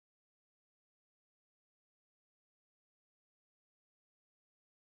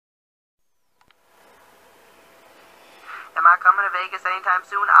not coming to Vegas anytime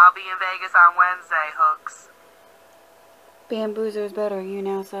soon. I'll be in Vegas on Wednesday, Hooks. Bamboozer's better. You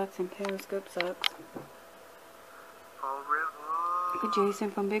now sucks and Periscope sucks. Fall River.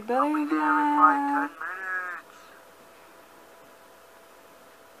 Jason from Big Brother. I'll be there in like 10 minutes.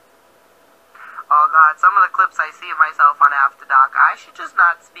 Oh God, some of the clips I see of myself on After Dark, I should just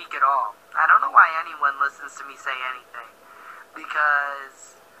not speak at all. I don't know why anyone listens to me say anything.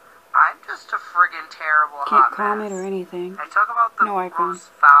 Because I'm just a friggin' terrible hot mess. Can't comment or anything. I talk about the iPhone.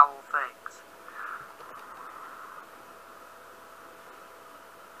 most foul things.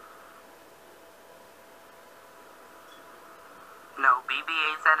 No, BB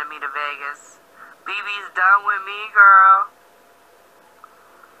ain't sending me to Vegas. BB's done with me, girl.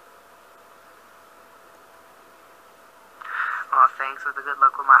 Oh, thanks for the good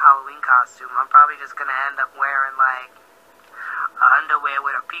luck with my Halloween costume. I'm probably just gonna end up wearing, like, underwear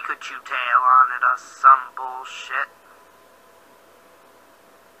with a Pikachu tail on it or some bullshit.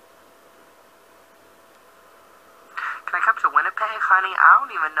 Can I come to Winnipeg, honey? I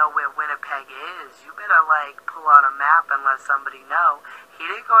don't even know where Winnipeg is. You better, like, pull out a map and let somebody know. He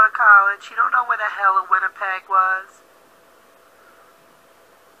didn't go to college. He don't know where the hell Winnipeg was.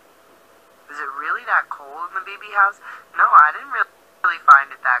 Is it really that cold in the BB house? No, I didn't really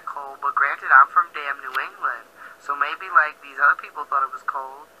find it that cold, but granted, I'm from damn New England. So maybe, like, these other people thought it was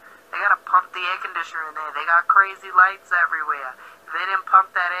cold. They gotta pump the air conditioner in there. They got crazy lights everywhere. If they didn't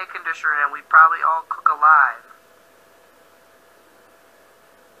pump that air conditioner in, we'd probably all cook alive.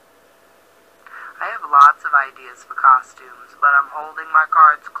 I have lots of ideas for costumes, but I'm holding my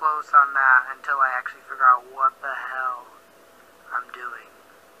cards close on that until I actually figure out what the hell I'm doing.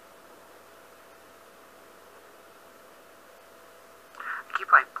 I keep,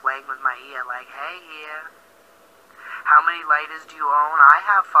 like, playing with my ear, like, hey, ear. How many lighters do you own? I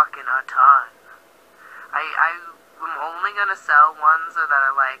have fucking a ton. I'm only gonna sell ones that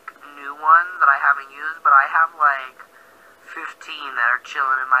are, like, new ones that I haven't used, but I have, like, 15 that are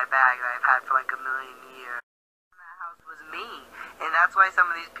chilling in my bag that I've had for like 1,000,000 years. That house was me, and that's why some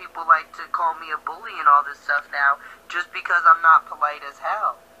of these people like to call me a bully and all this stuff now, just because I'm not polite as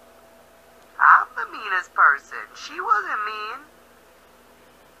hell. I'm the meanest person. She wasn't mean.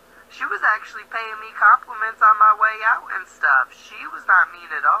 She was actually paying me compliments on my way out and stuff. She was not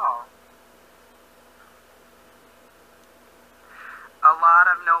mean at all. A lot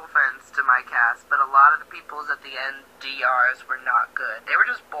of, no offense to my cast, but a lot of the peoples at the end DRs were not good. They were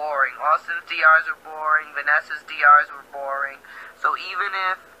just boring. Austin's DRs were boring. Vanessa's DRs were boring. So even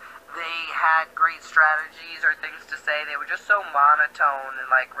if they had great strategies or things to say, they were just so monotone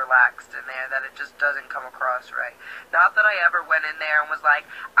and, like, relaxed in there that it just doesn't come across right. Not that I ever went in there and was like,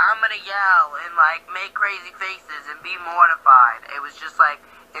 I'm gonna yell and, like, make crazy faces and be mortified. It was just like,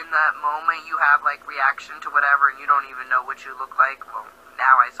 in that moment, you have, like, reaction to whatever, and you don't even know what you look like. Well,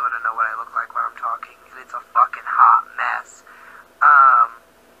 now I sort of know what I look like when I'm talking, and it's a fucking hot mess.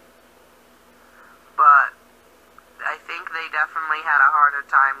 But I think they definitely had a harder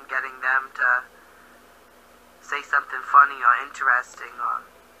time getting them to say something funny or interesting or...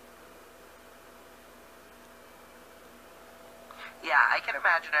 Yeah, I can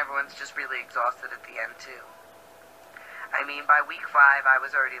imagine everyone's just really exhausted at the end, too. I mean, by week 5, I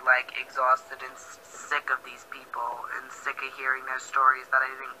was already, like, exhausted and sick of these people and sick of hearing their stories that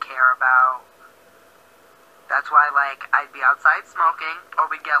I didn't care about. That's why, like, I'd be outside smoking, or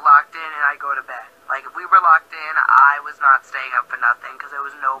we'd get locked in and I'd go to bed. Like, if we were locked in, I was not staying up for nothing, because there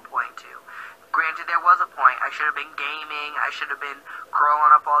was no point to. Granted, there was a point. I should have been gaming. I should have been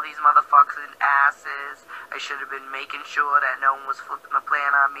crawling up all these motherfucking asses. I should have been making sure that no one was flipping the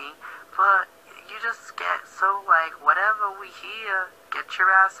plan on me. But... you just get so, like, whatever we hear, get your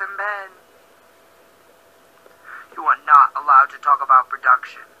ass in bed. You are not allowed to talk about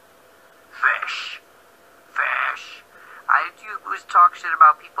production. Fish. Fish. I used to talk shit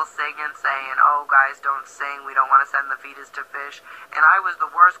about people singing, saying, oh, guys, don't sing, we don't want to send the fetus to fish. And I was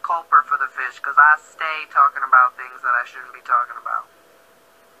the worst culprit for the fish, because I stay talking about things that I shouldn't be talking about.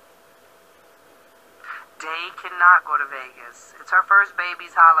 Day cannot go to Vegas. It's her first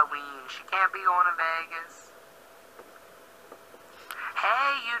baby's Halloween. She can't be going to Vegas.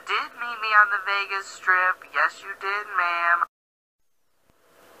 Hey, you did meet me on the Vegas Strip. Yes, you did, ma'am.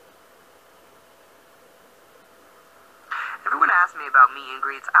 Everyone asks me about meet and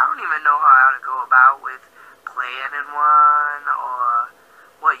greets. I don't even know how to go about with planning one or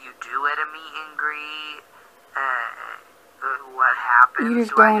what you do at a meet and greet. What happens? You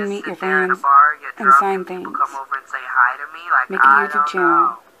just go and meet your friends and sign things. People come over and say hi to me. Like, make a YouTube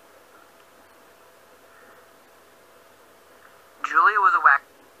channel. Julia was a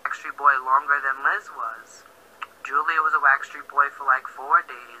Backstreet Boy longer than Liz was. Julia was a Wax Street Boy for like 4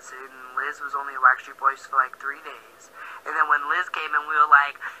 days, and Liz was only a Wax Street Boy for like 3 days. And then when Liz came in, we were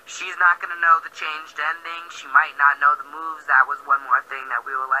like, she's not going to know the changed ending. She might not know the moves. That was one more thing that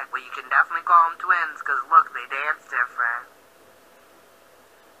we were like, well, you can definitely call them twins, because look, they dance different.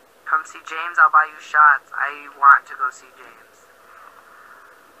 Come see James, I'll buy you shots. I want to go see James.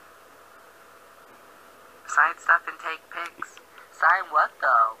 Sign stuff and take pics. Sign what,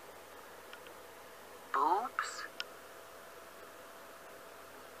 though? Boobs?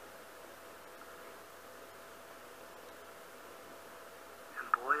 And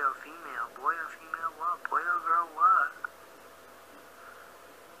boy or female? Boy or female what? Boy or girl what?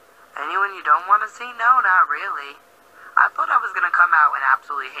 Anyone you don't want to see? No, not really. I thought I was going to come out and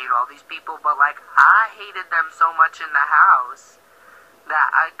absolutely hate all these people, but like, I hated them so much in the house that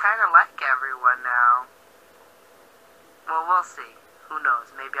I kind of like everyone now. Well, we'll see. Who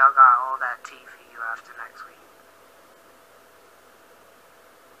knows? Maybe I'll got all that tea for you after next week.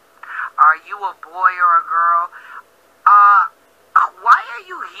 Are you a boy or a girl? Why are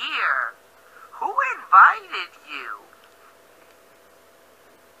you here? Who invited you?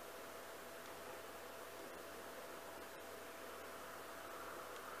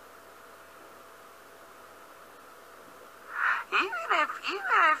 Even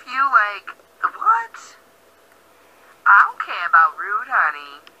if you like, what? I don't care about rude,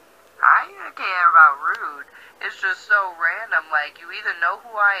 honey. I ain't care about rude. It's just so random, like, you either know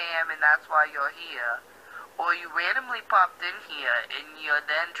who I am and that's why you're here, or you randomly popped in here and you're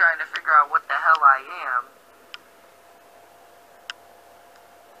then trying to figure out what the hell I am.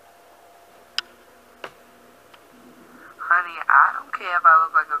 Honey, I don't care if I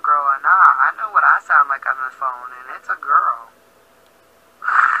look like a girl or not. I know what I sound like on the phone, and it's a girl.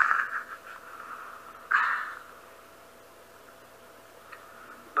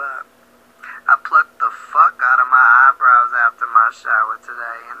 But I plucked the fuck out of my eyebrows after my shower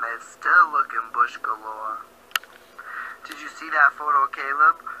today, and they're still looking bush galore. Did you see that photo,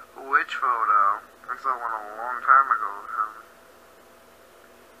 Caleb? Which photo? I saw one a long time ago.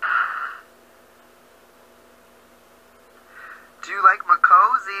 Do you like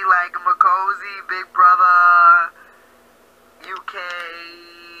Makozy? Like Makozy, Big Brother, UK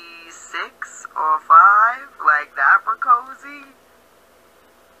 6 or 5? Like that Makozy?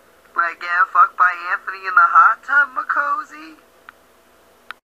 Like getting fucked by Anthony in the hot tub Makozy?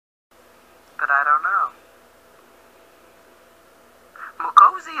 But I don't know.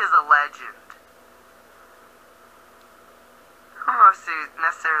 Makozy is a legend. I don't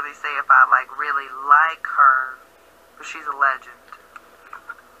necessarily say if I like really like her, but she's a legend.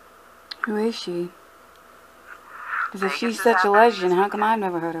 Who is she? Because if she's such a legend, how come I've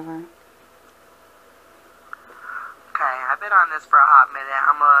never heard of her? Okay, I've been on this for a hot minute.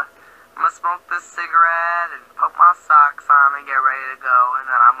 I'm gonna smoke this cigarette and put my socks on and get ready to go, and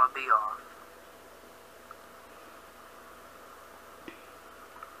then I'm gonna be off.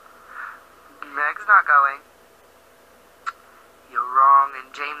 Meg's not going. You're wrong,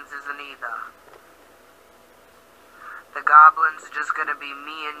 and James isn't either. The goblins are just gonna be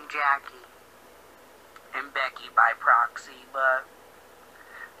me and Jackie. And Becky by proxy, but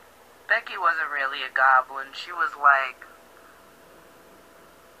Becky wasn't really a goblin. She was like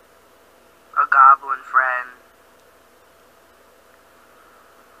a goblin friend.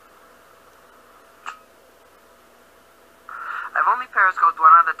 I've only periscoped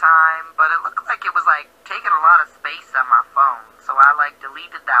one other time, but it looked like it was like taking a lot of space on my phone, so I like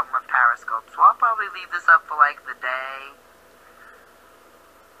deleted that one periscope. So I'll probably leave this up for like the day,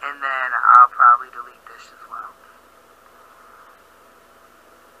 and then I'll probably delete this as well.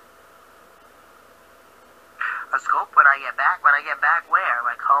 A scope when I get back. When I get back where?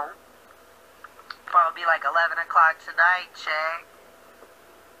 Like home? Probably like 11 o'clock tonight, check.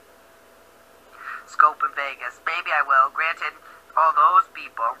 Scope in Vegas. Maybe I will. Granted, all those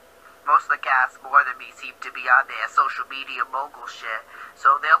people, most of the cast more than me, seem to be on their social media mogul shit.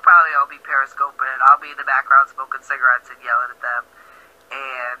 So they'll probably all be periscoping, and I'll be in the background smoking cigarettes and yelling at them.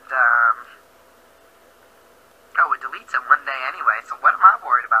 And, oh, it deletes them one day anyway, so what am I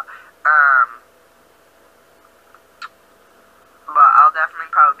worried about? But I'll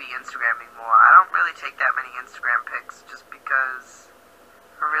definitely probably be Instagramming more. I don't really take that many Instagram pics just because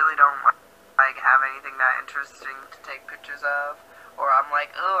I really don't like have anything that interesting to take pictures of. Or I'm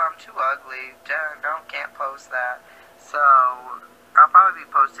like, oh, I'm too ugly. Can't post that. So I'll probably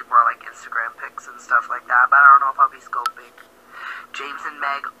be posting more like Instagram pics and stuff like that, but I don't know if I'll be scoping. James and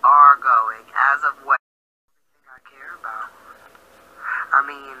Meg are going, as of what I care about. I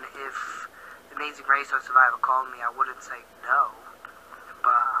mean, if Amazing Race or Survivor called me, I wouldn't say no.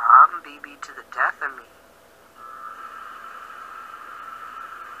 But I'm BB to the death of me.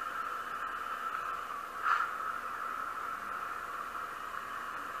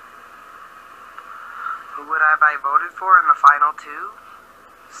 Who would have I voted for in the final two?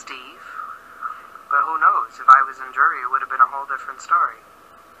 Steve. But who knows? If I was in jury, it would have been a whole different story.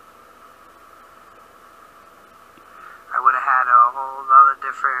 I would have had a whole other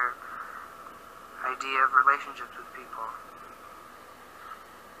different idea of relationships with people.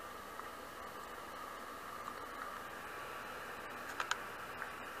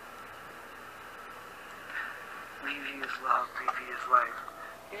 Leave is love, breathe is life.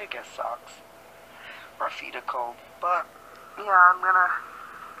 Yeah, I guess sucks. My feet are cold. But, yeah, I'm gonna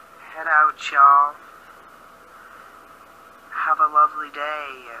head out, y'all. Have a lovely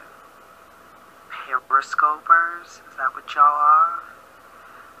day. Periscopers, is that what y'all are?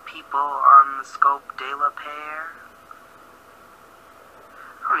 People on the scope de la pair?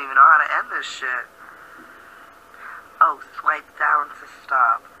 I don't even know how to end this shit. Oh, swipe down to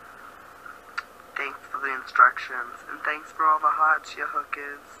stop. Thanks for the instructions, and thanks for all the hearts, you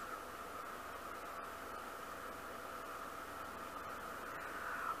hookers.